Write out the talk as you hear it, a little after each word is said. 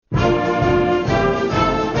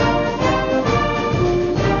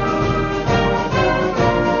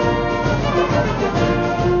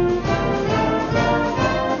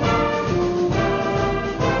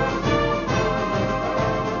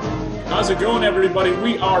going, everybody?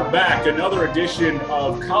 We are back. Another edition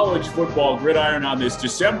of College Football Gridiron on this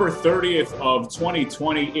December 30th of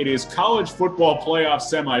 2020. It is college football playoff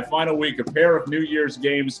semifinal week, a pair of New Year's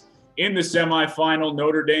games in the semifinal.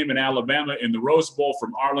 Notre Dame and Alabama in the Rose Bowl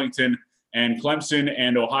from Arlington, and Clemson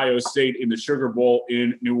and Ohio State in the Sugar Bowl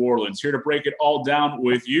in New Orleans. Here to break it all down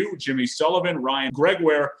with you, Jimmy Sullivan, Ryan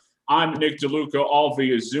Gregoire. I'm Nick DeLuca, all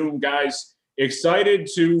via Zoom. Guys, excited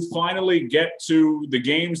to finally get to the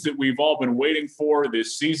games that we've all been waiting for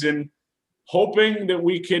this season, hoping that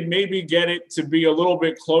we can maybe get it to be a little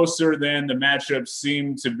bit closer than the matchups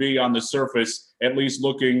seem to be on the surface, at least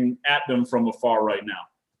looking at them from afar right now.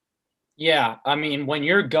 Yeah, I mean, when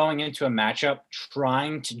you're going into a matchup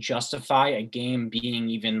trying to justify a game being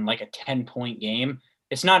even like a 10-point game,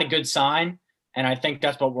 it's not a good sign. And I think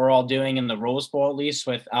that's what we're all doing in the Rose Bowl, at least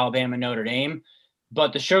with Alabama and Notre Dame.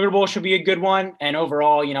 But the Sugar Bowl should be a good one. And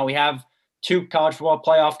overall, we have 2 college football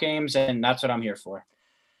playoff games, and that's what I'm here for.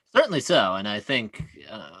 Certainly so. And I think,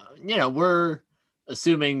 we're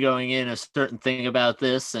assuming going in a certain thing about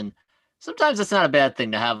this. And sometimes it's not a bad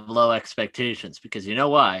thing to have low expectations, because you know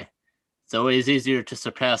why? It's always easier to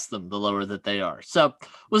surpass them the lower that they are. So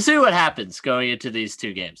we'll see what happens going into these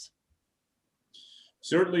 2 games.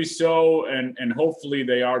 Certainly so. And hopefully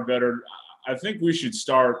they are better. I think we should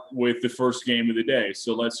start with the first game of the day.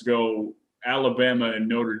 So let's go Alabama and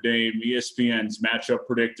Notre Dame. ESPN's matchup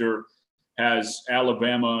predictor has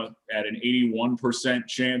Alabama at an 81%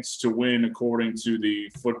 chance to win according to the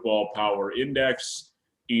Football Power Index.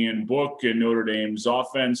 Ian Book and Notre Dame's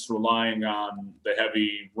offense relying on the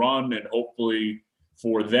heavy run, and hopefully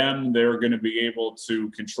for them, they're going to be able to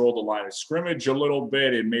control the line of scrimmage a little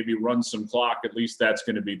bit and maybe run some clock. At least that's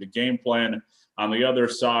going to be the game plan. On the other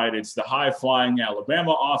side, it's the high-flying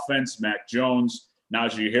Alabama offense, Mac Jones,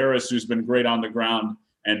 Najee Harris, who's been great on the ground,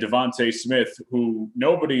 and DeVonta Smith, who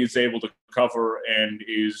nobody is able to cover and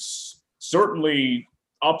is certainly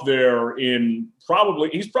up there in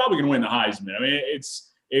he's probably going to win the Heisman. I mean,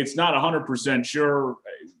 it's not 100% sure.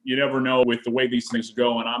 You never know with the way these things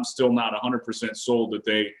go, and I'm still not 100% sold that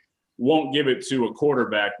they won't give it to a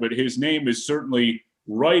quarterback, but his name is certainly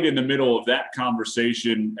right in the middle of that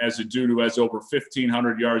conversation as a dude who has over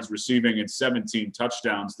 1,500 yards receiving and 17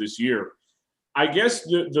 touchdowns this year. I guess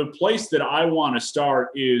the place that I want to start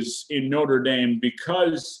is in Notre Dame,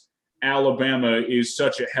 because Alabama is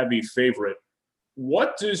such a heavy favorite.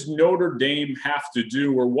 What does Notre Dame have to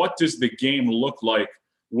do, or what does the game look like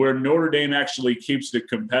where Notre Dame actually keeps it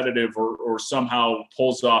competitive or somehow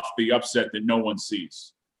pulls off the upset that no one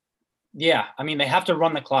sees? Yeah, I mean, they have to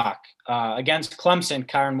run the clock. Against Clemson,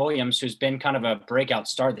 Kyren Williams, who's been kind of a breakout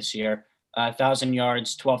star this year, 1,000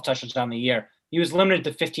 yards, 12 touchdowns on the year. He was limited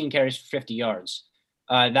to 15 carries for 50 yards.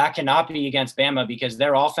 That cannot be against Bama because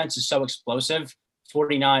their offense is so explosive,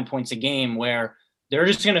 49 points a game, where they're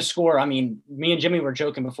just going to score. I mean, me and Jimmy were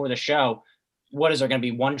joking before the show. What is there going to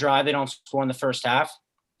be one drive they don't score in the first half?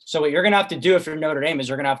 So what you're going to have to do if you're Notre Dame is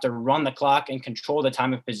you're going to have to run the clock and control the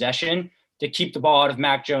time of possession to keep the ball out of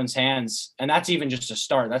Mac Jones' hands. And that's even just a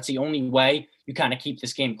start. That's the only way you kind of keep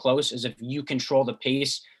this game close, is if you control the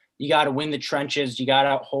pace. You got to win the trenches. You got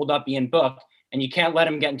to hold up Ian Book, and you can't let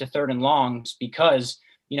him get into 3rd and longs because,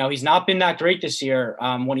 he's not been that great this year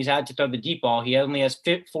when he's had to throw the deep ball. He only has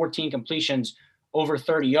 14 completions over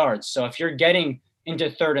 30 yards. So if you're getting into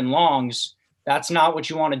 3rd and longs, that's not what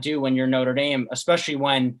you want to do when you're Notre Dame, especially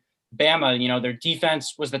when Bama, their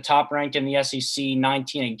defense was the top ranked in the SEC,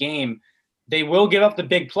 19 a game. They will give up the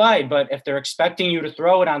big play, but if they're expecting you to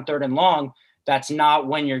throw it on 3rd and long, that's not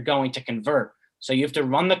when you're going to convert. So you have to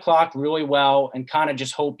run the clock really well and kind of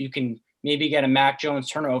just hope you can maybe get a Mac Jones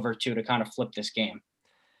turnover to kind of flip this game.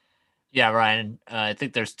 Yeah, Ryan, I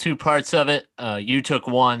think there's 2 parts of it. You took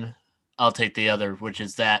one, I'll take the other, which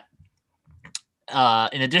is that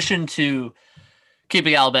in addition to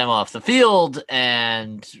keeping Alabama off the field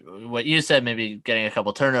and what you said, maybe getting a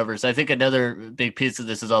couple turnovers, I think another big piece of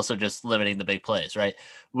this is also just limiting the big plays, right?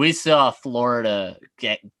 We saw Florida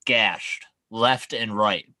get gashed left and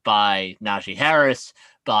right by Najee Harris,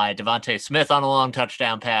 by DeVonta Smith on a long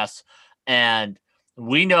touchdown pass. And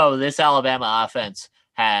we know this Alabama offense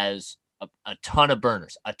has a ton of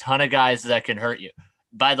burners, a ton of guys that can hurt you.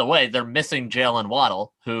 By the way, they're missing Jalen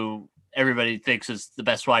Waddle, who everybody thinks is the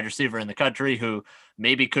best wide receiver in the country, who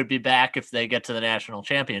maybe could be back if they get to the national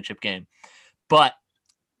championship game. But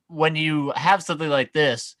when you have something like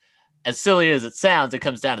this, as silly as it sounds, it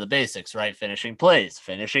comes down to the basics, right? Finishing plays,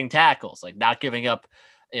 finishing tackles, like not giving up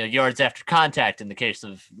yards after contact in the case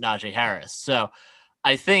of Najee Harris. So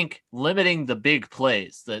I think limiting the big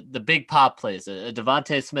plays, the big pop plays, a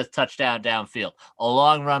DeVonta Smith touchdown downfield, a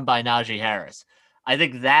long run by Najee Harris, I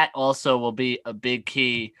think that also will be a big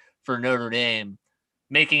key for Notre Dame,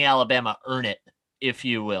 making Alabama earn it, if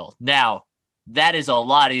you will. Now, that is a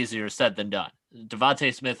lot easier said than done.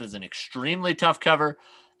 Devontae Smith is an extremely tough cover,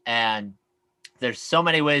 and there's so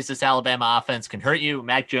many ways this Alabama offense can hurt you.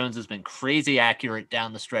 Mac Jones has been crazy accurate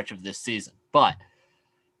down the stretch of this season. But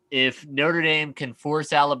if Notre Dame can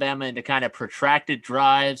force Alabama into kind of protracted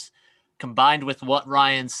drives, combined with what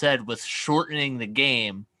Ryan said with shortening the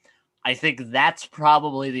game, I think that's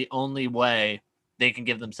probably the only way they can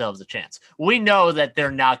give themselves a chance. We know that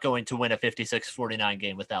they're not going to win a 56-49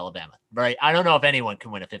 game with Alabama, right? I don't know if anyone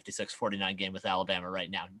can win a 56-49 game with Alabama right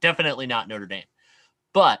now. Definitely not Notre Dame.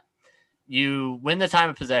 But you win the time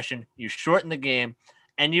of possession, you shorten the game,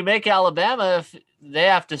 and you make Alabama, if they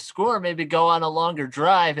have to score, maybe go on a longer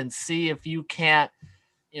drive and see if you can't,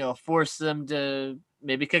 force them to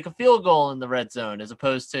maybe kick a field goal in the red zone as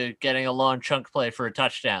opposed to getting a long chunk play for a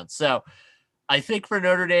touchdown. So I think for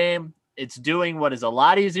Notre Dame, it's doing what is a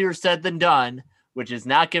lot easier said than done, which is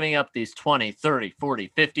not giving up these 20, 30,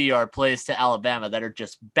 40, 50-yard plays to Alabama that are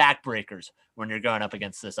just backbreakers when you're going up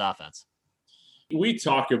against this offense. We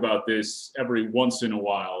talk about this every once in a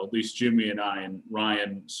while, at least Jimmy and I, and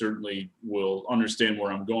Ryan certainly will understand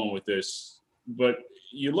where I'm going with this. But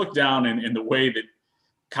you look down in the way that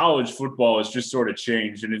college football has just sort of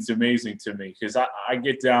changed, and it's amazing to me because I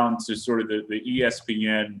get down to sort of the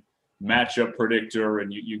ESPN matchup predictor,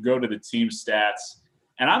 and you go to the team stats,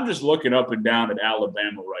 and I'm just looking up and down at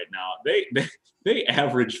Alabama right now. They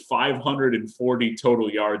average 540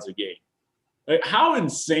 total yards a game. Like, how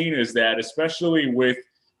insane is that, especially with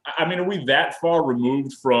 – I mean, are we that far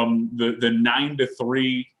removed from the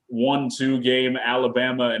 9-3 1-2 game,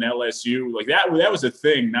 Alabama and LSU? Like, that was a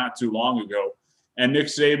thing not too long ago. And Nick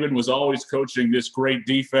Saban was always coaching this great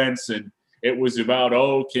defense, and it was about,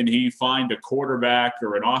 can he find a quarterback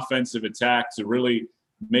or an offensive attack to really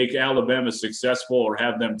make Alabama successful or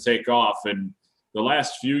have them take off? And the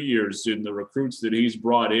last few years in the recruits that he's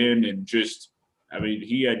brought in and just – I mean,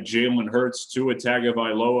 he had Jalen Hurts, Tua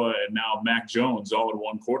Tagovailoa, and now Mac Jones all in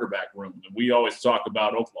one quarterback room. And we always talk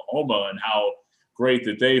about Oklahoma and how great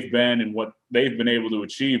that they've been and what they've been able to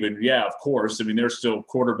achieve. And, yeah, of course, I mean, they're still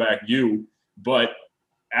quarterback you. But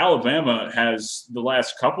Alabama has the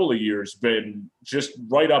last couple of years been just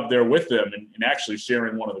right up there with them and actually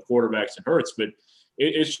sharing one of the quarterbacks in Hurts. But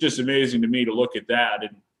it's just amazing to me to look at that.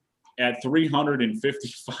 And at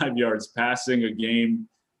 355 yards passing a game,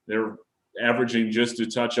 they're averaging just a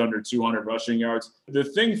touch under 200 rushing yards. The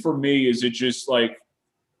thing for me is it just like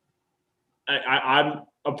I'm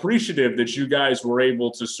appreciative that you guys were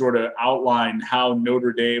able to sort of outline how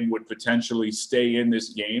Notre Dame would potentially stay in this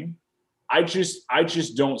game. I just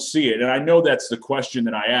don't see it. And I know that's the question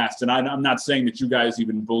that I asked. And I'm not saying that you guys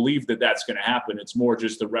even believe that that's going to happen. It's more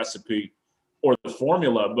just the recipe or the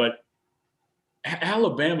formula. But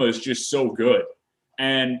Alabama is just so good.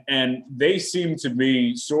 And they seem to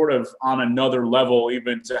be sort of on another level,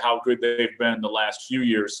 even to how good they've been the last few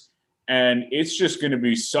years. And it's just going to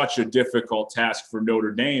be such a difficult task for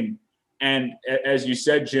Notre Dame. And as you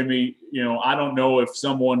said, Jimmy, I don't know if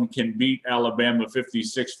someone can beat Alabama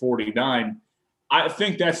 56-49. I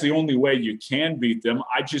think that's the only way you can beat them.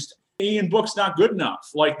 Ian Book's not good enough.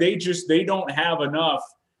 Like they don't have enough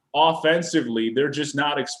offensively. They're just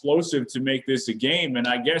not explosive to make this a game. And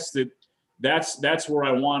I guess that's where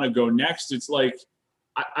I want to go next. It's like,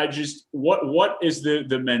 I just, what is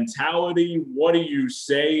the mentality? What do you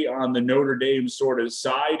say on the Notre Dame sort of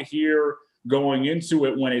side here going into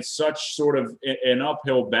it when it's such sort of an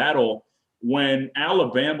uphill battle when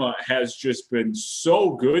Alabama has just been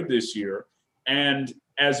so good this year? And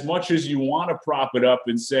as much as you want to prop it up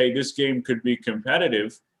and say this game could be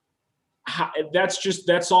competitive,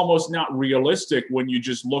 that's almost not realistic when you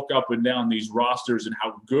just look up and down these rosters and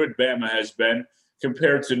how good Bama has been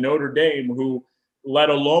compared to Notre Dame, who, let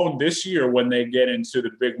alone this year when they get into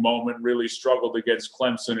the big moment, really struggled against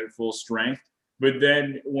Clemson at full strength. But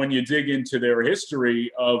then when you dig into their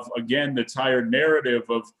history of, again, the tired narrative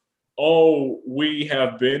of, we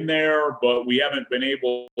have been there, but we haven't been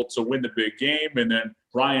able to win the big game. And then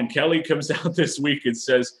Brian Kelly comes out this week and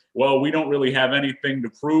says, well, we don't really have anything to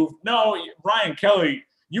prove. No, Brian Kelly,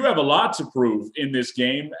 you have a lot to prove in this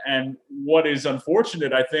game. And what is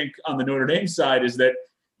unfortunate, I think, on the Notre Dame side is that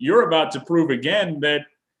you're about to prove again that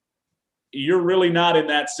you're really not in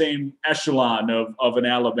that same echelon of an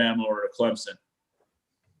Alabama or a Clemson.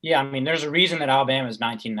 Yeah, I mean, there's a reason that Alabama is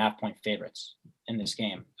 19.5-point favorites in this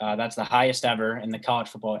game. That's the highest ever in the college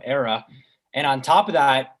football era. And on top of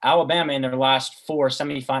that, Alabama in their last 4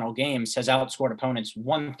 semifinal games has outscored opponents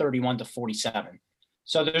 131-47.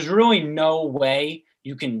 So there's really no way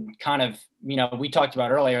you can kind of, we talked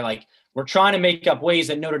about earlier, like we're trying to make up ways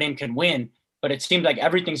that Notre Dame can win, but it seems like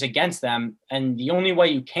everything's against them. And the only way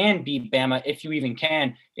you can beat Bama, if you even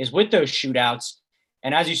can, is with those shootouts.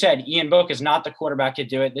 And as you said, Ian Book is not the quarterback to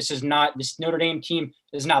do it. This Notre Dame team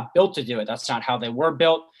is not built to do it. That's not how they were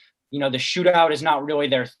built. The shootout is not really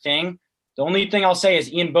their thing. The only thing I'll say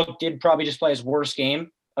is Ian Book did probably just play his worst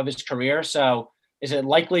game of his career. So is it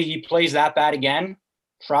likely he plays that bad again?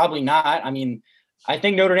 Probably not. I mean, I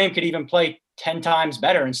think Notre Dame could even play 10 times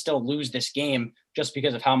better and still lose this game just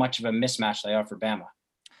because of how much of a mismatch they are for Bama.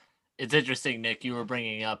 It's interesting, Nick, you were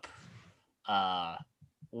bringing up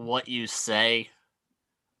what you say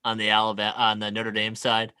on the Notre Dame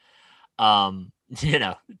side.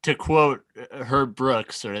 To quote Herb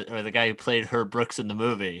Brooks or the guy who played Herb Brooks in the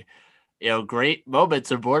movie, great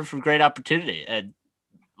moments are born from great opportunity. And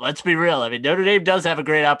let's be real. I mean, Notre Dame does have a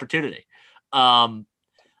great opportunity.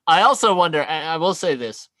 I also wonder, I will say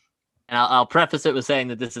this, and I'll preface it with saying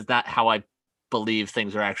that this is not how I believe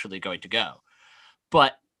things are actually going to go.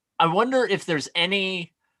 But I wonder if there's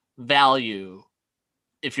any value,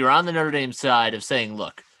 if you're on the Notre Dame side, of saying,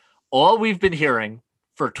 look, all we've been hearing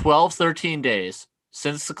for 12, 13 days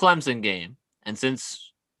since the Clemson game, and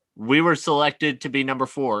since we were selected to be number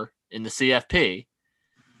 4 in the CFP,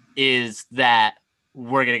 is that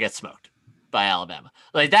we're going to get smoked by Alabama.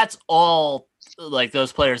 Like, that's all like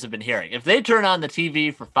those players have been hearing. If they turn on the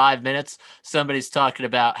TV for 5 minutes, somebody's talking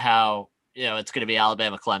about how, it's going to be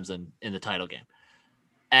Alabama Clemson in the title game.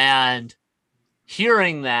 And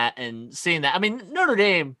hearing that and seeing that, I mean, Notre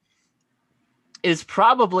Dame is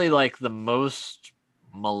probably like the most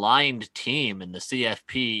maligned team in the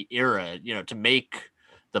CFP era, to make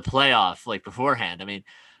the playoff like beforehand. I mean,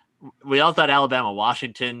 we all thought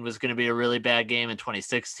Alabama-Washington was going to be a really bad game in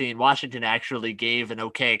 2016. Washington actually gave an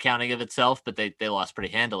okay accounting of itself, but they lost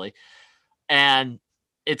pretty handily. And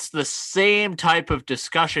it's the same type of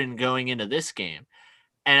discussion going into this game.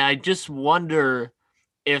 And I just wonder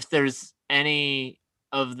if there's any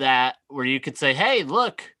of that where you could say, hey,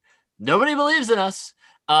 look, nobody believes in us.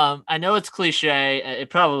 I know it's cliche.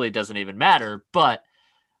 It probably doesn't even matter, but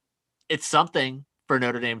it's something for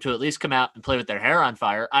Notre Dame to at least come out and play with their hair on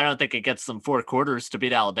fire. I don't think it gets them 4 quarters to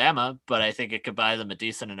beat Alabama, but I think it could buy them a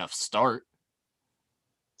decent enough start.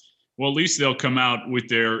 Well, at least they'll come out with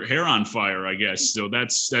their hair on fire, I guess. So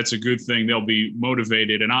that's a good thing. They'll be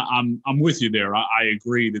motivated, and I'm with you there. I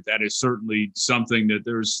agree that is certainly something that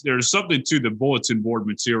there's something to the bulletin board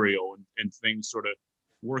material and things sort of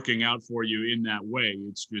working out for you in that way.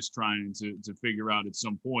 It's just trying to figure out at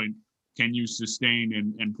some point, can you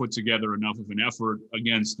sustain and put together enough of an effort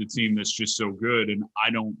against a team that's just so good? And I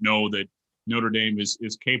don't know that Notre Dame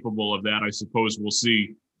is capable of that. I suppose we'll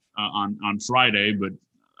see on Friday, but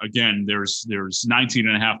again, there's 19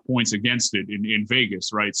 and a half points against it in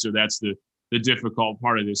Vegas, right? So that's the difficult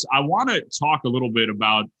part of this. I want to talk a little bit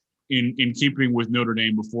about in keeping with Notre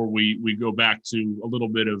Dame before we go back to a little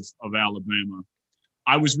bit of Alabama.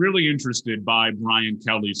 I was really interested by Brian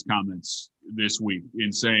Kelly's comments this week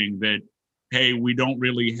in saying that, hey, we don't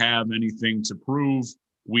really have anything to prove.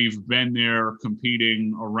 We've been there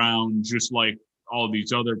competing around just like all of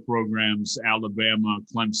these other programs, Alabama,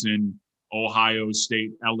 Clemson, Ohio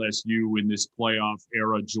State, LSU in this playoff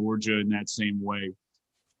era, Georgia in that same way.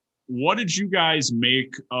 What did you guys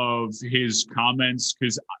make of his comments?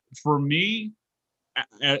 Because for me,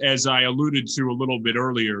 as I alluded to a little bit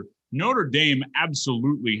earlier, Notre Dame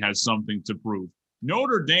absolutely has something to prove.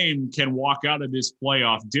 Notre Dame can walk out of this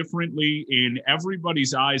playoff differently in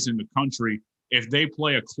everybody's eyes in the country if they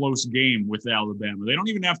play a close game with Alabama. They don't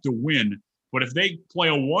even have to win, but if they play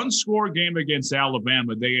a one-score game against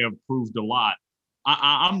Alabama, they have proved a lot.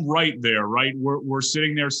 I'm right there, right? We're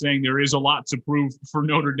sitting there saying there is a lot to prove for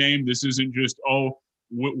Notre Dame. This isn't just,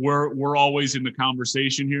 we're always in the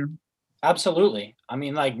conversation here. Absolutely. I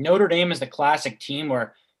mean, like Notre Dame is the classic team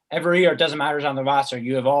where every year, it doesn't matter who's on the roster.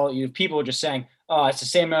 You have people just saying, oh, it's the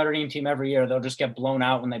same Notre Dame team every year. They'll just get blown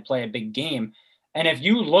out when they play a big game. And if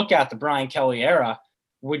you look at the Brian Kelly era,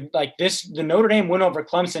 the Notre Dame win over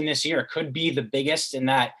Clemson this year could be the biggest in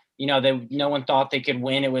that, no one thought they could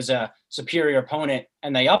win. It was a superior opponent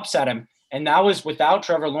and they upset him. And that was without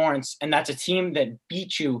Trevor Lawrence. And that's a team that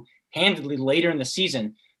beat you handedly later in the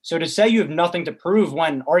season. So to say you have nothing to prove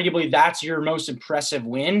when arguably that's your most impressive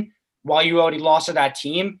win while you already lost to that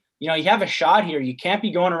team, you have a shot here. You can't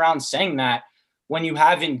be going around saying that when you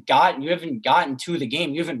haven't gotten to the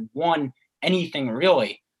game. You haven't won anything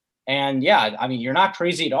really. And yeah, I mean, you're not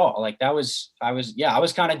crazy at all. Like I was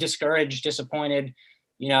kind of discouraged, disappointed,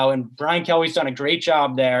 and Brian Kelly's done a great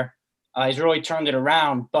job there. He's really turned it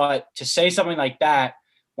around. But to say something like that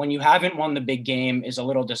when you haven't won the big game is a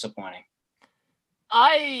little disappointing.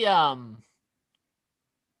 I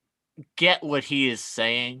get what he is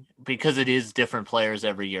saying because it is different players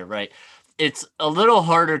every year, right? It's a little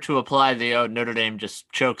harder to apply the Notre Dame just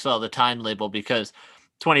chokes all the time label because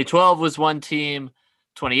 2012 was one team,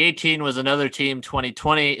 2018 was another team,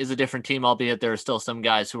 2020 is a different team, albeit there are still some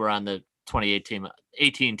guys who are on the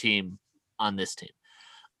 2018 team on this team.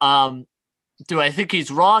 Do I think he's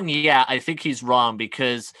wrong? Yeah, I think he's wrong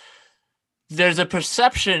because there's a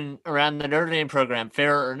perception around the Notre Dame program,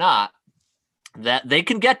 fair or not, that they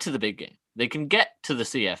can get to the big game. They can get to the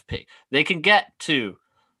CFP. They can get to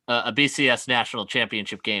a BCS national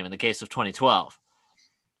championship game in the case of 2012.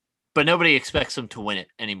 But nobody expects them to win it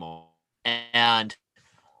anymore. And,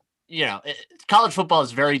 college football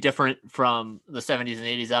is very different from the 70s and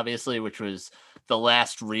 80s, obviously, which was the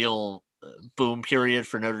last real boom period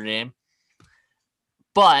for Notre Dame.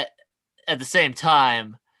 But at the same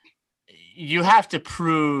time, you have to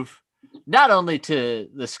prove not only to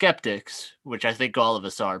the skeptics, which I think all of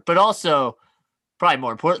us are, but also probably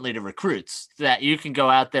more importantly to recruits that you can go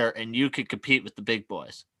out there and you can compete with the big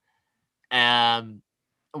boys.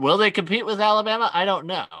 Will they compete with Alabama? I don't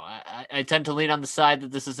know. I tend to lean on the side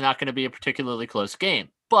that this is not going to be a particularly close game.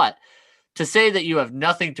 But to say that you have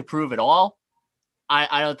nothing to prove at all,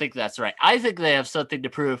 I don't think that's right. I think they have something to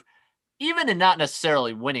prove, even in not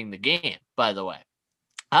necessarily winning the game, by the way.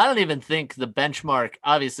 I don't even think the benchmark,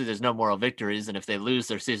 obviously there's no moral victories, and if they lose,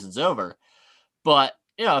 their season's over. But,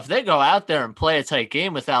 if they go out there and play a tight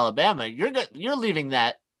game with Alabama, you're leaving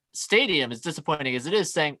that stadium, as disappointing as it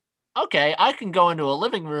is, saying, okay, I can go into a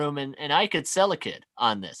living room and I could sell a kid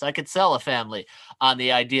on this. I could sell a family on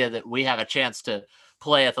the idea that we have a chance to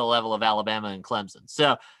play at the level of Alabama and Clemson.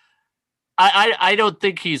 So I don't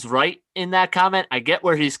think he's right in that comment. I get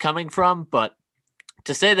where he's coming from, but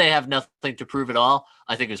to say they have nothing to prove at all,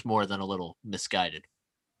 I think is more than a little misguided.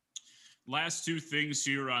 Last two things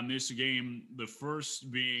here on this game. The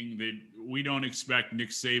first being that we don't expect Nick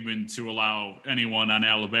Saban to allow anyone on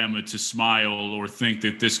Alabama to smile or think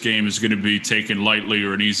that this game is going to be taken lightly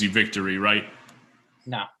or an easy victory, right?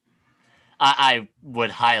 No. I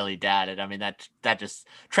would highly doubt it. I mean, that just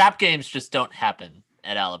trap games just don't happen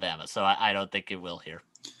at Alabama, so I don't think it will here.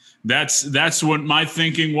 That's what my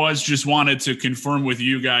thinking was. Just wanted to confirm with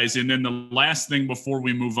you guys. And then the last thing before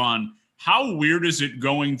we move on, how weird is it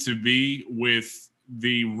going to be with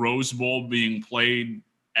the Rose Bowl being played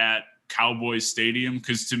at Cowboys Stadium?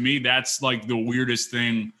 Because to me, that's like the weirdest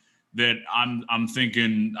thing that I'm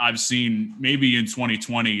thinking I've seen maybe in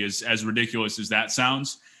 2020, as ridiculous as that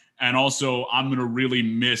sounds. And also, I'm going to really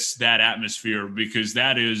miss that atmosphere because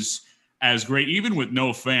that is as great, even with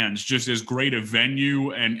no fans, just as great a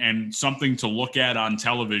venue and something to look at on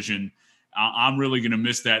television. I'm really going to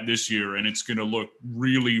miss that this year, and it's going to look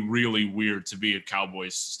really, really weird to be at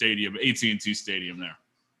Cowboys Stadium, AT&T Stadium there.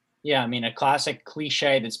 Yeah, I mean, a classic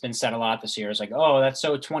cliche that's been said a lot this year is like, oh, that's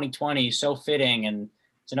so 2020, so fitting. And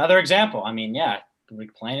it's another example. I mean, yeah, we're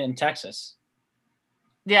playing it in Texas.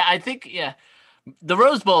 Yeah, I think, the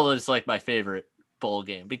Rose Bowl is like my favorite bowl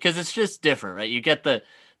game because it's just different, right? You get the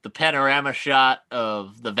panorama shot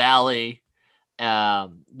of the valley. The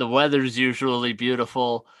weather's usually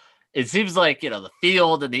beautiful. It seems like, the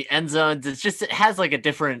field and the end zones, it has like a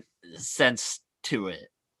different sense to it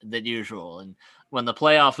than usual. And when the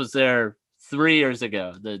playoff was there 3 years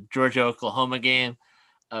ago, the Georgia-Oklahoma game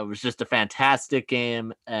was just a fantastic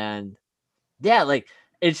game. And yeah, like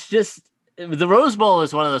it's just, the Rose Bowl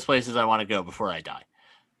is one of those places I want to go before I die.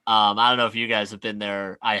 I don't know if you guys have been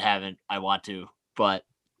there. I haven't. I want to. But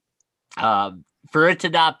for it to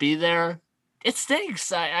not be there, it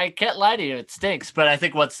stinks. I can't lie to you. It stinks. But I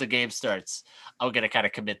think once the game starts, I'm going to kind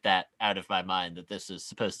of commit that out of my mind that this is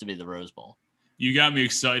supposed to be the Rose Bowl. You got me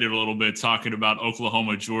excited a little bit talking about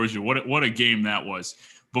Oklahoma, Georgia. What a game that was.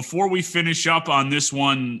 Before we finish up on this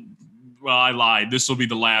one, well, I lied. This will be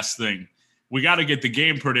the last thing. We got to get the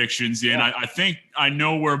game predictions in. I think I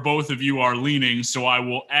know where both of you are leaning, so I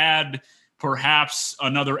will add perhaps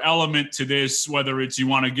another element to this, whether it's you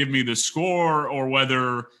want to give me the score or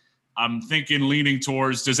whether I'm thinking leaning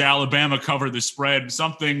towards does Alabama cover the spread,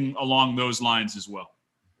 something along those lines as well.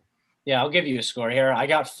 Yeah, I'll give you a score here. I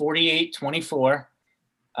got 48-24.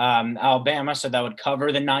 Alabama, so that would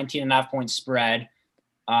cover the 19.5-point spread.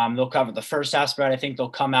 They'll cover the first half spread. I think they'll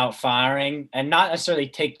come out firing and not necessarily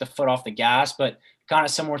take the foot off the gas, but kind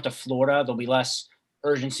of similar to Florida. There'll be less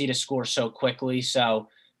urgency to score so quickly. So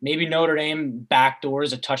maybe Notre Dame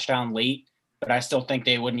backdoors a touchdown late, but I still think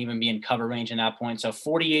they wouldn't even be in cover range in that point. So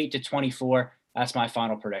 48-24, that's my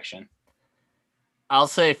final prediction. I'll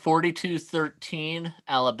say 42-13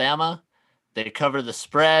 Alabama. They cover the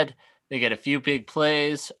spread. They get a few big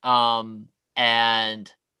plays.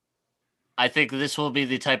 And I think this will be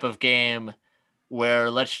the type of game where,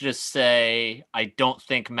 let's just say, I don't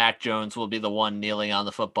think Mac Jones will be the one kneeling on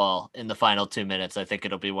the football in the final 2 minutes. I think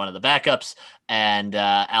it'll be one of the backups, and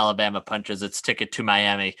Alabama punches its ticket to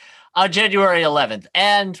Miami on January 11th.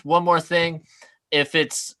 And one more thing, if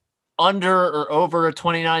it's under or over a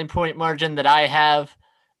 29-point margin that I have,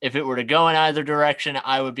 if it were to go in either direction,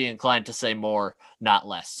 I would be inclined to say more, not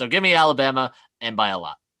less. So give me Alabama, and by a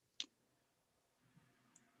lot.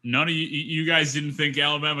 None of you guys didn't think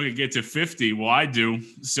Alabama could get to 50. Well, I do.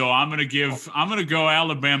 So I'm going to go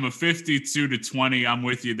Alabama 52-20. I'm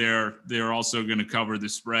with you there. They're also going to cover the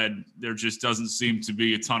spread. There just doesn't seem to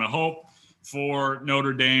be a ton of hope for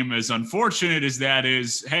Notre Dame. As unfortunate as that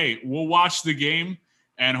is, hey, we'll watch the game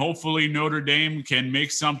and hopefully Notre Dame can make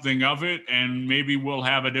something of it. And maybe we'll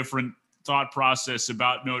have a different thought process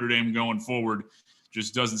about Notre Dame going forward.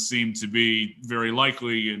 Just doesn't seem to be very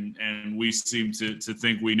likely, and we seem to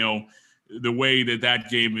think we know the way that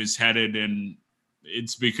game is headed, and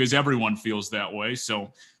it's because everyone feels that way,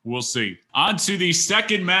 so we'll see. On to the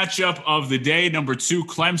second matchup of the day, number 2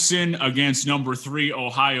 Clemson against number 3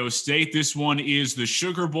 Ohio State. This one is the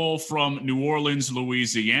Sugar Bowl from New Orleans,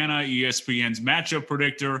 Louisiana. ESPN's matchup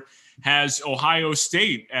predictor has Ohio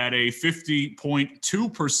State at a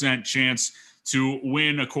 50.2% chance to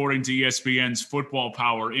win, according to ESPN's Football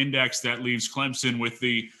Power Index. That leaves Clemson with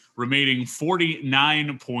the remaining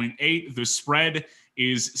 49.8. The spread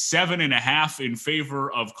is 7.5 in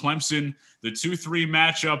favor of Clemson. The 2-3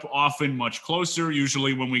 matchup often much closer.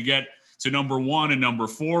 Usually when we get to number 1 and number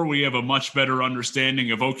 4, we have a much better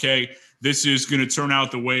understanding of, okay, this is going to turn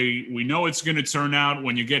out the way we know it's going to turn out.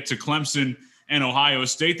 When you get to Clemson and Ohio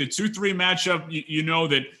State, the 2-3 matchup, you know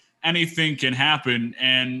that anything can happen.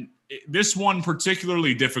 And this one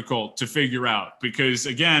particularly difficult to figure out because,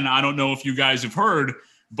 again, I don't know if you guys have heard,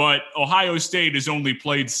 but Ohio State has only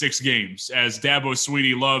played 6 games, as Dabo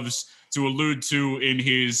Swinney loves to allude to in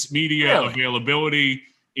his media availability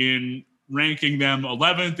in ranking them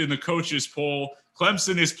 11th in the coaches poll.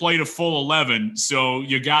 Clemson has played a full 11, so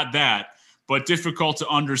you got that. But difficult to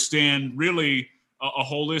understand really a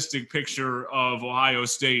holistic picture of Ohio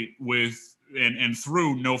State with and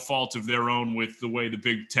through no fault of their own with the way the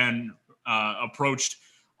Big Ten approached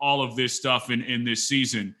all of this stuff in this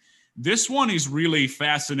season. This one is really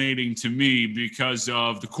fascinating to me because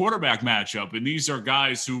of the quarterback matchup. And these are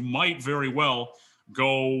guys who might very well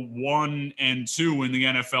go 1 and 2 in the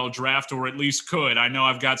NFL draft, or at least could. I know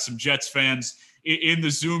I've got some Jets fans in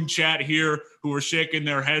the Zoom chat here who are shaking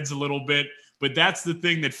their heads a little bit. But that's the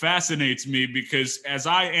thing that fascinates me, because as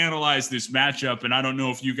I analyze this matchup, and I don't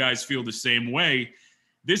know if you guys feel the same way,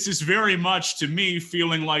 this is very much, to me,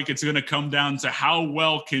 feeling like it's going to come down to how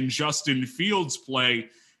well can Justin Fields play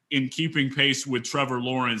in keeping pace with Trevor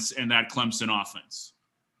Lawrence and that Clemson offense.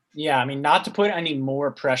 Yeah, I mean, not to put any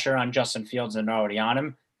more pressure on Justin Fields than already on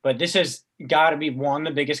him, but this has got to be, 1,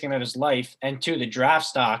 the biggest game of his life, and 2, the draft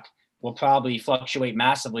stock will probably fluctuate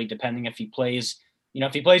massively depending if he plays.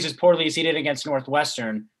 If he plays as poorly as he did against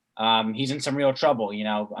Northwestern, he's in some real trouble.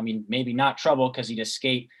 I mean, maybe not trouble because he'd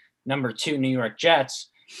escape number 2 New York Jets.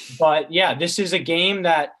 But, yeah, this is a game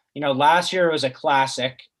that, last year was a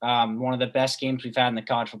classic, one of the best games we've had in the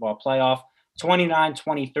college football playoff,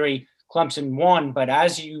 29-23. Clemson won. But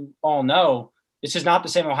as you all know, this is not the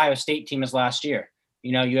same Ohio State team as last year.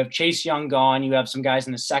 You have Chase Young gone. You have some guys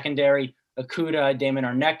in the secondary, Okudah, Damon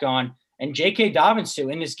Arnett gone. And J.K. Dobbins, too,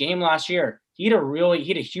 in this game last year, he had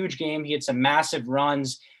a huge game. He had some massive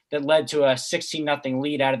runs that led to a 16-0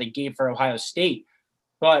 lead out of the gate for Ohio State.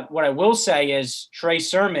 But what I will say is Trey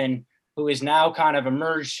Sermon, who is now kind of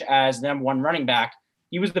emerged as the number 1 running back,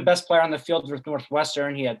 he was the best player on the field with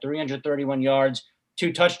Northwestern. He had 331 yards,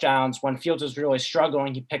 2 touchdowns. When Fields was really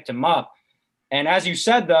struggling, he picked him up. And as you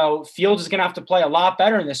said, though, Fields is going to have to play a lot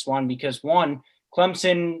better in this one because, 1,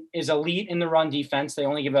 Clemson is elite in the run defense. They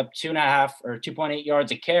only give up 2.5 or 2.8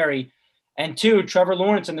 yards a carry. And 2, Trevor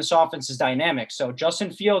Lawrence in this offense is dynamic. So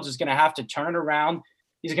Justin Fields is going to have to turn it around.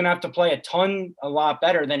 He's going to have to play a lot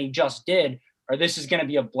better than he just did, or this is going to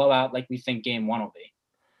be a blowout like we think game 1 will be.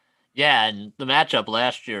 Yeah, and the matchup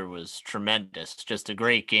last year was tremendous. Just a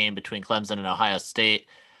great game between Clemson and Ohio State.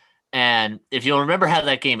 And if you'll remember how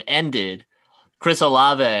that game ended, Chris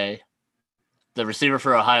Olave, the receiver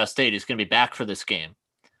for Ohio State, who's going to be back for this game,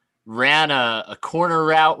 ran a corner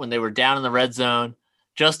route when they were down in the red zone.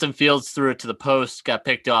 Justin Fields threw it to the post, got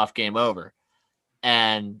picked off, game over.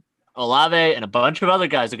 And Olave and a bunch of other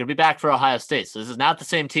guys are going to be back for Ohio State. So this is not the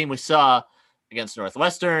same team we saw against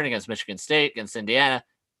Northwestern, against Michigan State, against Indiana.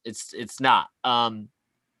 It's not.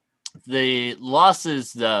 The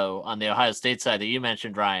losses, though, on the Ohio State side that you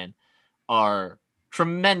mentioned, Ryan, are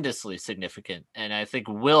tremendously significant, and I think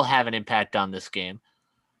will have an impact on this game.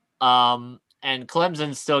 And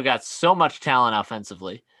Clemson still got so much talent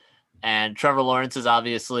offensively, and Trevor Lawrence is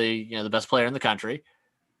obviously, the best player in the country,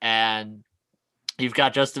 and you've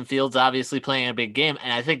got Justin Fields obviously playing a big game,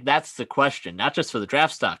 and I think that's the question, not just for the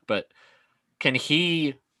draft stock, but can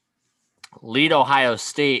he lead Ohio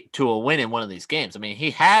State to a win in one of these games? I mean,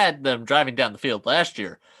 he had them driving down the field last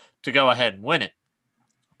year to go ahead and win it.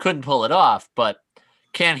 Couldn't pull it off, but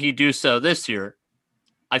can he do so this year?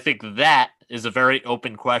 I think that is a very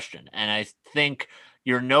open question, and I think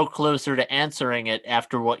you're no closer to answering it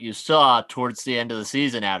after what you saw towards the end of the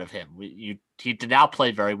season out of him. He did not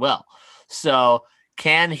play very well. So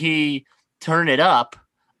can he turn it up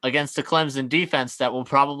against a Clemson defense that will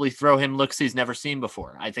probably throw him looks he's never seen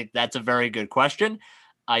before? I think that's a very good question.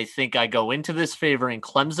 I think I go into this favoring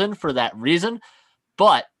Clemson for that reason,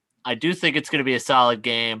 but I do think it's going to be a solid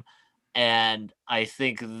game. And I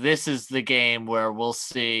think this is the game where we'll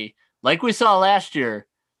see, like we saw last year,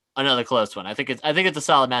 another close one. I think it's a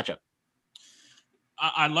solid matchup.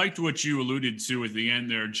 I liked what you alluded to at the end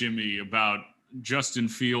there, Jimmy, about Justin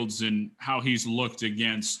Fields and how he's looked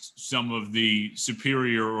against some of the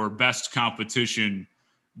superior or best competition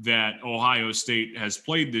that Ohio State has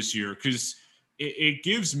played this year, because it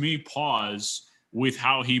gives me pause with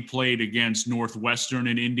how he played against Northwestern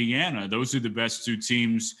and Indiana. Those are the best two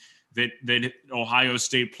teams that Ohio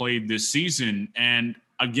State played this season. And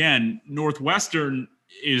again, Northwestern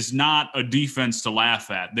is not a defense to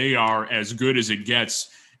laugh at. They are as good as it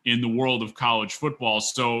gets in the world of college football.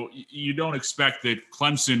 So you don't expect that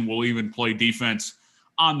Clemson will even play defense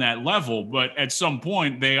on that level. But at some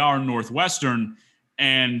point, they are Northwestern.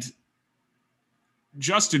 And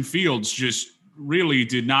Justin Fields just really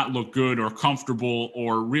did not look good or comfortable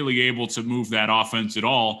or really able to move that offense at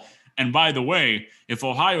all. And by the way, if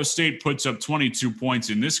Ohio State puts up 22 points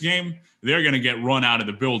in this game, they're going to get run out of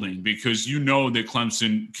the building, because you know that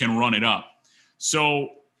Clemson can run it up. So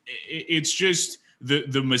it's just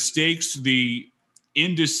the mistakes, the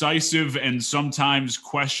indecisive and sometimes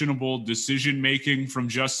questionable decision-making from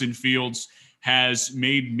Justin Fields has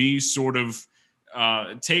made me sort of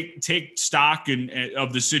take stock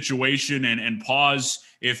of the situation and pause,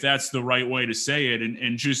 if that's the right way to say it,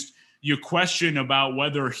 and just you question about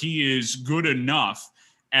whether he is good enough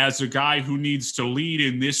as a guy who needs to lead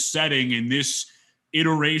in this setting, in this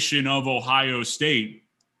iteration of Ohio State,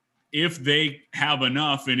 if they have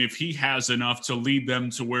enough and if he has enough to lead them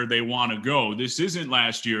to where they want to go. This isn't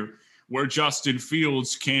last year where Justin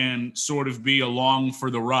Fields can sort of be along for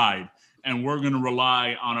the ride, and we're going to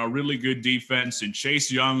rely on a really good defense, and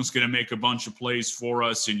Chase Young's going to make a bunch of plays for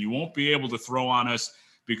us, and you won't be able to throw on us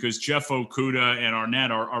because Jeff Okudah and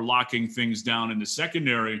Arnett are locking things down in the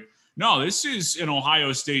secondary. No, this is an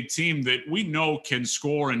Ohio State team that we know can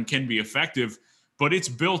score and can be effective, but it's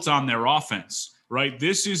built on their offense, right?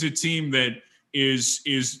 This is a team that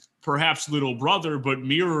is perhaps little brother, but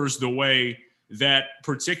mirrors the way that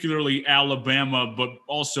particularly Alabama, but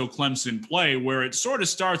also Clemson play, where it sort of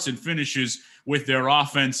starts and finishes with their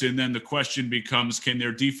offense. And then the question becomes, can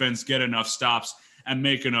their defense get enough stops and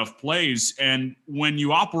make enough plays? And when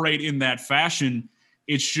you operate in that fashion,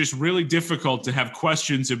 it's just really difficult to have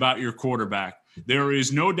questions about your quarterback. There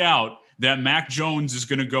is no doubt that Mac Jones is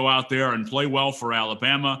going to go out there and play well for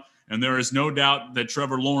Alabama. And there is no doubt that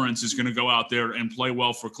Trevor Lawrence is going to go out there and play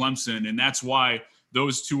well for Clemson. And that's why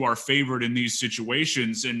those two are favored in these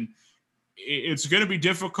situations. And it's going to be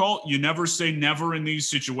difficult. You never say never in these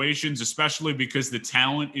situations, especially because the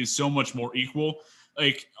talent is so much more equal.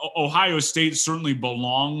 Like, Ohio State certainly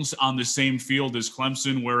belongs on the same field as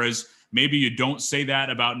Clemson, whereas maybe you don't say that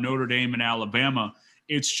about Notre Dame and Alabama.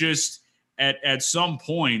 It's just at some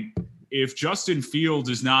point, if Justin Fields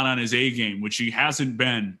is not on his A game, which he hasn't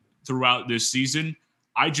been throughout this season,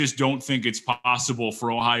 I just don't think it's possible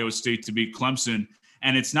for Ohio State to beat Clemson.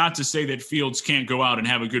 And it's not to say that Fields can't go out and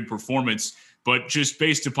have a good performance, but just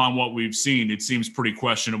based upon what we've seen, it seems pretty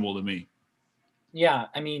questionable to me. Yeah,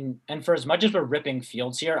 I mean, and for as much as we're ripping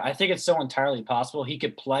Fields here, I think it's so entirely possible he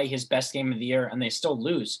could play his best game of the year and they still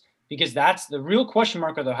lose, because that's the real question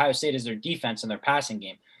mark of Ohio State is their defense and their passing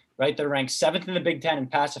game, right? They're ranked 7th in the Big Ten in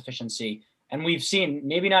pass efficiency. And we've seen,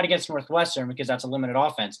 maybe not against Northwestern because that's a limited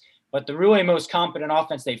offense, but the really most competent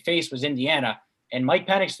offense they faced was Indiana, and Mike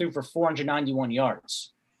Penix threw for 491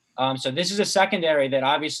 yards. So this is a secondary that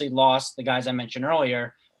obviously lost the guys I mentioned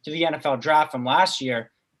earlier to the NFL draft from last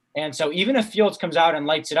year. And so even if Fields comes out and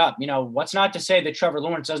lights it up, what's not to say that Trevor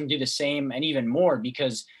Lawrence doesn't do the same and even more,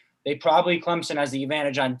 because Clemson has the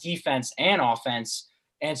advantage on defense and offense.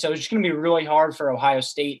 And so it's just going to be really hard for Ohio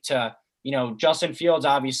State to, Justin Fields,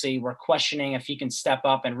 obviously, we're questioning if he can step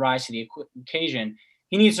up and rise to the occasion.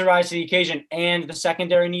 He needs to rise to the occasion, and the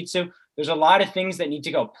secondary needs to. There's a lot of things that need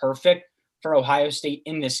to go perfect for Ohio State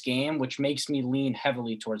in this game, which makes me lean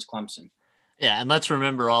heavily towards Clemson. Yeah, and let's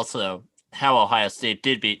remember also how Ohio State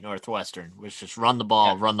did beat Northwestern, was just run the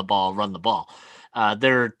ball, run the ball, run the ball.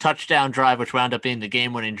 Their touchdown drive, which wound up being the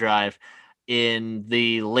game-winning drive in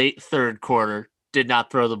the late third quarter, did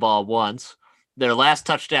not throw the ball once. Their last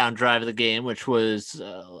touchdown drive of the game, which was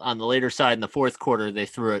on the later side in the fourth quarter, they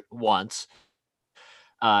threw it once.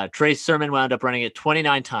 Trey Sermon wound up running it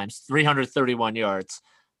 29 times, 331 yards.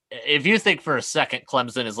 If you think for a second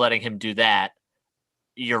Clemson is letting him do that,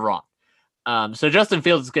 you're wrong. So Justin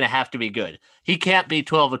Fields is going to have to be good. He can't be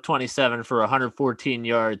 12 of 27 for 114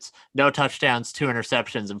 yards, no touchdowns, 2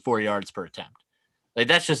 interceptions, and 4 yards per attempt.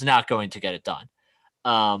 That's just not going to get it done.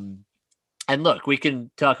 And look, we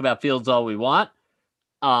can talk about Fields all we want.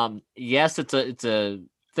 Yes, it's a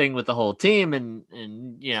thing with the whole team, and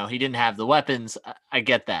he didn't have the weapons. I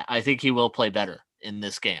get that. I think he will play better in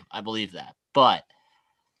this game. I believe that. But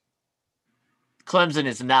Clemson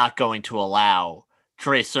is not going to allow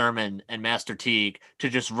Trey Sermon and Master Teague to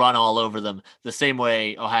just run all over them the same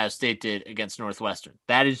way Ohio State did against Northwestern.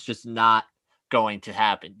 That is just not going to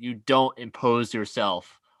happen. You don't impose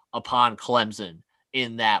yourself upon Clemson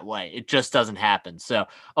in that way. It just doesn't happen. So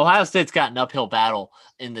Ohio State's got an uphill battle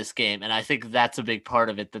in this game, and I think that's a big part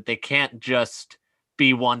of it, that they can't just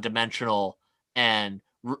be one-dimensional and,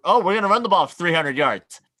 we're going to run the ball for 300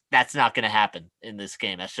 yards. That's not going to happen in this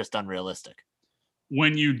game. That's just unrealistic.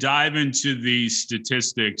 When you dive into the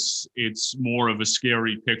statistics, it's more of a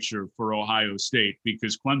scary picture for Ohio State,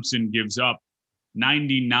 because Clemson gives up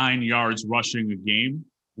 99 yards rushing a game,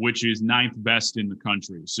 which is 9th best in the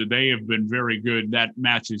country. So they have been very good. That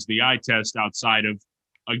matches the eye test outside of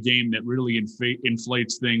a game that really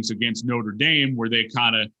inflates things against Notre Dame, where they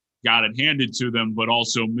kind of got it handed to them, but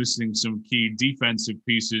also missing some key defensive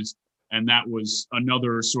pieces. And that was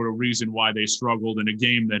another sort of reason why they struggled in a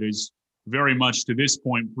game that is very much to this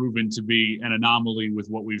point proven to be an anomaly with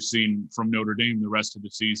what we've seen from Notre Dame the rest of the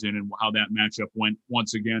season, and how that matchup went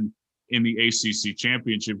once again in the ACC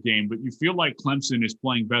championship game. But you feel like Clemson is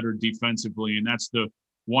playing better defensively, and that's the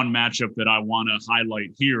one matchup that I want to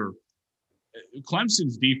highlight here.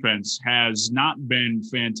 Clemson's defense has not been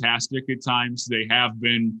fantastic at times. They have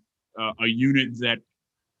been a unit that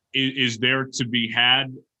is there to be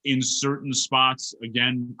had in certain spots.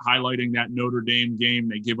 Again, highlighting that Notre Dame game,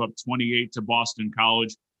 they give up 28 to Boston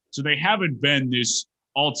College. So they haven't been this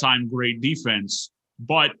all-time great defense,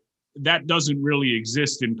 but that doesn't really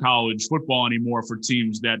exist in college football anymore for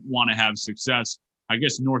teams that want to have success. I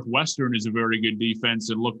guess Northwestern is a very good defense,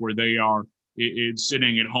 and look where they are. It's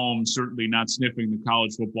sitting at home, certainly not sniffing the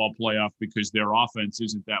college football playoff because their offense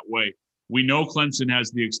isn't that way. We know Clemson has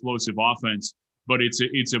the explosive offense, but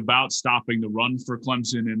it's about stopping the run for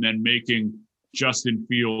Clemson and then making Justin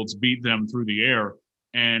Fields beat them through the air.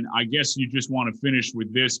 And I guess you just want to finish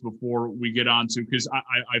with this before we get on to, because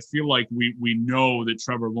I feel like we know that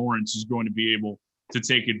Trevor Lawrence is going to be able to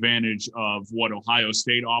take advantage of what Ohio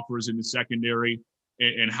State offers in the secondary,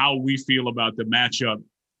 and how we feel about the matchup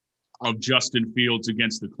of Justin Fields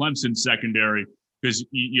against the Clemson secondary, because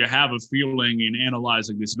you have a feeling in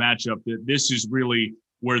analyzing this matchup that this is really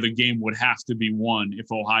where the game would have to be won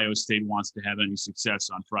if Ohio State wants to have any success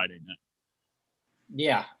on Friday night.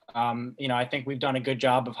 Yeah. I think we've done a good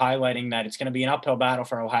job of highlighting that it's going to be an uphill battle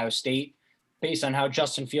for Ohio State based on how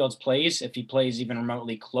Justin Fields plays. If he plays even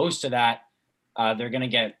remotely close to that, they're going to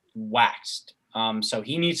get waxed. So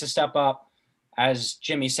he needs to step up. As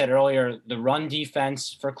Jimmy said earlier, the run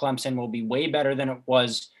defense for Clemson will be way better than it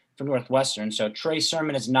was for Northwestern. So Trey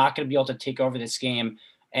Sermon is not going to be able to take over this game.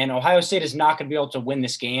 And Ohio State is not going to be able to win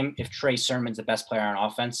this game if Trey Sermon's the best player on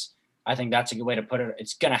offense. I think that's a good way to put it.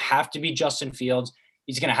 It's going to have to be Justin Fields.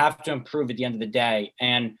 He's going to have to improve at the end of the day.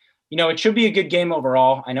 And, it should be a good game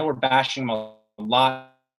overall. I know we're bashing him a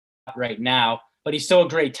lot right now, but he's still a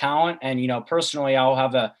great talent. And, personally, I'll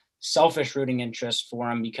have a selfish rooting interest for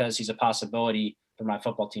him because he's a possibility for my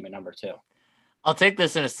football team at number 2. I'll take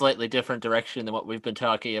this in a slightly different direction than what we've been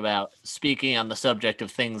talking about, speaking on the subject of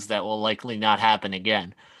things that will likely not happen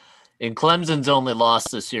again. In Clemson's only loss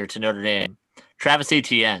this year to Notre Dame, Travis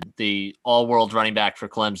Etienne, the all-world running back for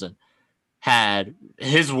Clemson, had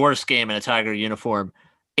his worst game in a Tiger uniform,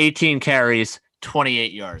 18 carries,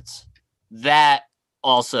 28 yards. That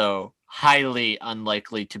also highly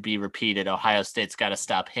unlikely to be repeated. Ohio State's got to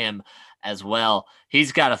stop him as well.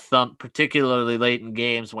 He's got a thump, particularly late in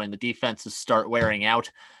games when the defenses start wearing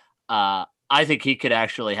out. I think he could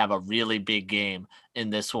actually have a really big game in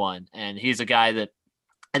this one. And he's a guy that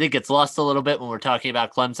I think gets lost a little bit when we're talking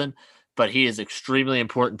about Clemson, but he is extremely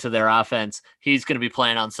important to their offense. He's going to be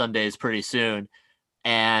playing on Sundays pretty soon.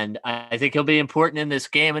 And I think he'll be important in this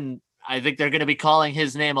game. And I think they're going to be calling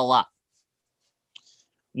his name a lot.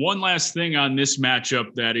 One last thing on this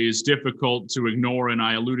matchup that is difficult to ignore, and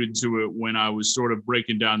I alluded to it when I was sort of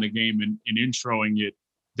breaking down the game and introing it.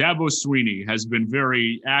 Dabo Swinney has been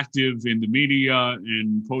very active in the media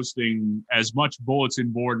and posting as much bulletin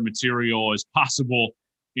board material as possible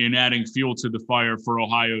in adding fuel to the fire for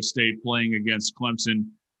Ohio State playing against Clemson.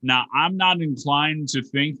 Now, I'm not inclined to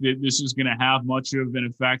think that this is going to have much of an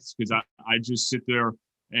effect because I just sit there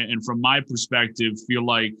and from my perspective, feel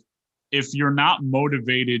like if you're not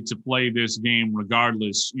motivated to play this game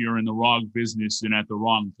regardless, you're in the wrong business and at the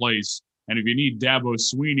wrong place. And if you need Dabo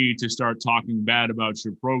Swinney to start talking bad about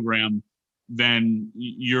your program, then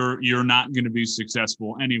you're not going to be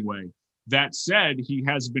successful anyway. That said, he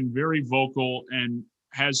has been very vocal and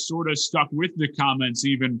has sort of stuck with the comments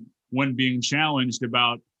even when being challenged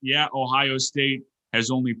about, Ohio State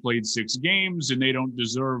has only played 6 games and they don't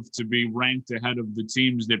deserve to be ranked ahead of the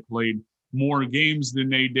teams that played more games than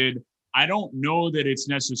they did. I don't know that it's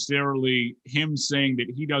necessarily him saying that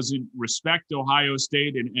he doesn't respect Ohio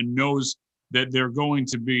State and knows that they're going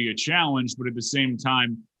to be a challenge, but at the same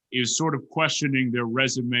time is sort of questioning their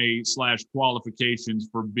resume / qualifications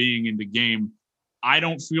for being in the game. I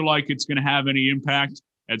don't feel like it's going to have any impact.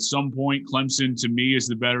 At some point, Clemson, to me, is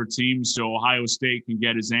the better team, so Ohio State can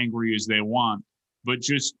get as angry as they want. But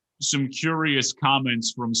just some curious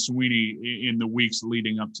comments from Swinney in the weeks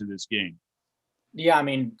leading up to this game. Yeah, I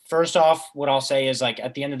mean, first off, what I'll say is like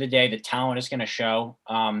at the end of the day, the talent is going to show.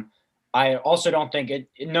 I also don't think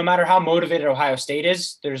no matter how motivated Ohio State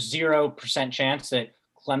is, there's 0% chance that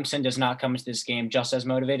Clemson does not come into this game just as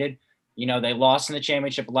motivated. You know, they lost in the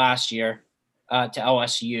championship last year to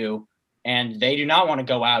LSU, and they do not want to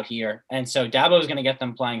go out here. And so Dabo is going to get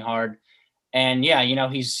them playing hard. And yeah, you know,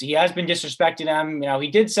 he has been disrespecting them. You know, he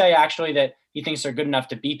did say actually that he thinks they're good enough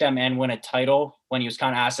to beat them and win a title when he was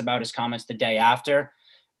kind of asked about his comments the day after.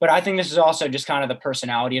 But I think this is also just kind of the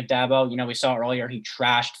personality of Dabo. You know, we saw earlier he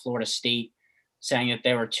trashed Florida State, saying that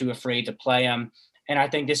they were too afraid to play him. And I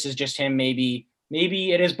think this is just him. Maybe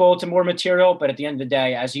it is bulletin board material, but at the end of the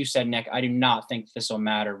day, as you said, Nick, I do not think this will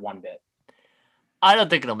matter one bit. I don't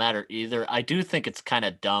think it'll matter either. I do think it's kind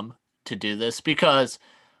of dumb to do this because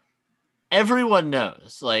everyone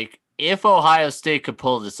knows, like, if Ohio State could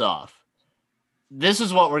pull this off, this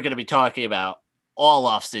is what we're going to be talking about all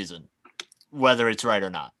offseason, whether it's right or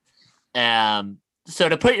not. So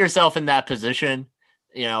to put yourself in that position,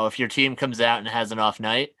 you know, if your team comes out and has an off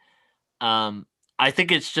night, I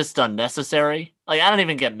think it's just unnecessary. Like, I don't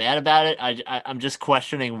even get mad about it. I'm just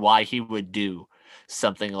questioning why he would do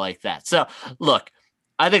something like that. So, look,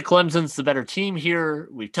 I think Clemson's the better team here.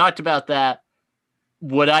 We've talked about that.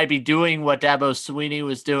 Would I be doing what Dabo Swinney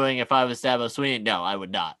was doing if I was Dabo Swinney? No, I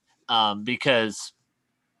would not. Because,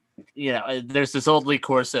 you know, there's this old Lee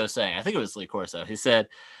Corso saying, I think it was Lee Corso. He said,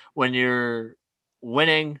 when you're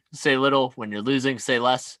winning, say little. When you're losing, say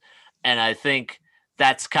less. And I think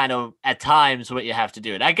that's kind of at times what you have to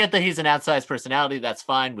do. And I get that he's an outsized personality. That's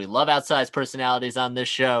fine. We love outsized personalities on this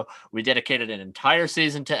show. We dedicated an entire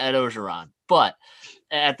season to Ed Orgeron. But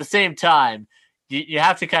at the same time, you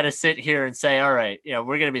have to kind of sit here and say, all right, you know,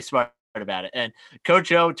 we're going to be smart about it. And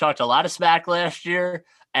Coach O talked a lot of smack last year,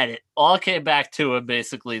 and it all came back to him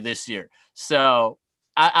basically this year. So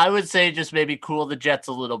I would say just maybe cool the Jets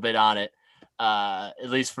a little bit on it, at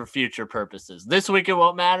least for future purposes. This week it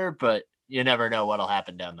won't matter, but you never know what'll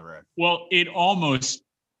happen down the road. Well, it almost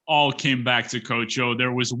all came back to Coach O.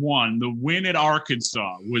 There was one. The win at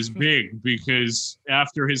Arkansas was big because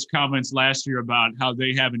after his comments last year about how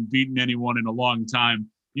they haven't beaten anyone in a long time,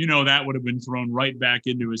 you know, that would have been thrown right back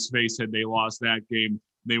into his face had they lost that game.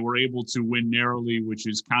 They were able to win narrowly, which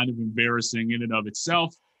is kind of embarrassing in and of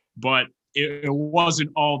itself. But it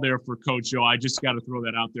wasn't all there for Coach O. I just got to throw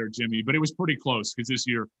that out there, Jimmy. But it was pretty close because this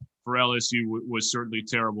year for LSU was certainly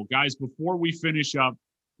terrible. Guys, before we finish up,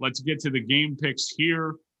 let's get to the game picks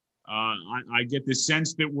here. I get the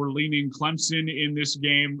sense that we're leaning Clemson in this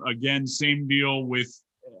game. Again, same deal with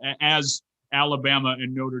as Alabama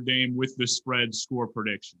and Notre Dame with the spread score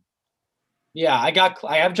prediction. Yeah,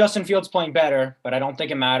 I have Justin Fields playing better, but I don't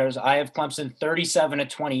think it matters. I have Clemson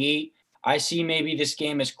 37-28. I see maybe this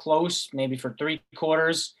game is close, maybe for 3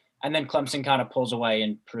 quarters, and then Clemson kind of pulls away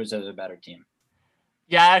and proves they're the better team.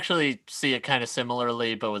 Yeah, I actually see it kind of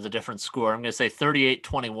similarly, but with a different score. I'm going to say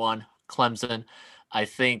 38-21 Clemson. I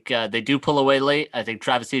think they do pull away late. I think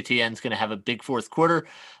Travis Etienne's going to have a big fourth quarter.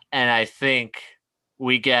 And I think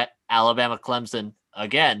we get Alabama-Clemson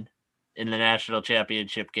again in the national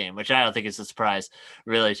championship game, which I don't think is a surprise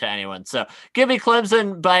really to anyone. So give me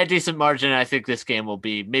Clemson by a decent margin. I think this game will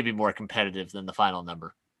be maybe more competitive than the final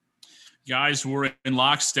number. Guys, we're in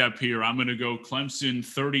lockstep here. I'm going to go Clemson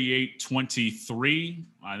 38-23.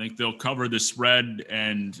 I think they'll cover the spread,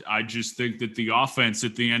 and I just think that the offense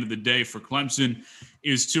at the end of the day for Clemson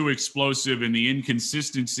is too explosive, and the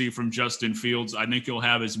inconsistency from Justin Fields, I think he'll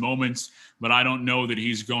have his moments, but I don't know that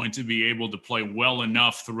he's going to be able to play well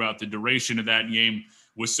enough throughout the duration of that game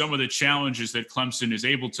with some of the challenges that Clemson is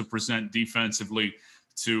able to present defensively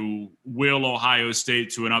to will Ohio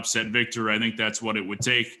State to an upset victory. I think that's what it would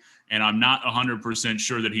take. And I'm not 100%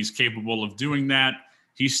 sure that he's capable of doing that.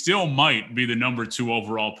 He still might be the number 2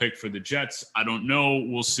 overall pick for the Jets. I don't know.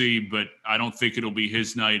 We'll see, but I don't think it'll be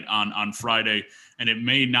his night on Friday. And it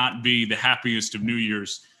may not be the happiest of New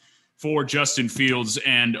Year's for Justin Fields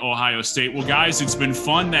and Ohio State. Well, guys, it's been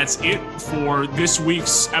fun. That's it for this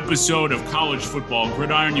week's episode of College Football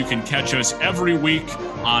Gridiron. You can catch us every week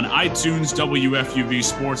on iTunes,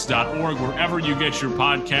 WFUVSports.org, wherever you get your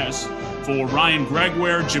podcasts. For Ryan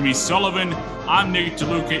Gregoire, Jimmy Sullivan, I'm Nick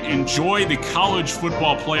DeLuca. Enjoy the college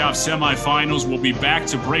football playoff semifinals. We'll be back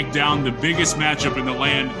to break down the biggest matchup in the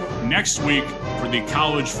land next week for the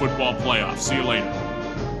college football playoff. See you later.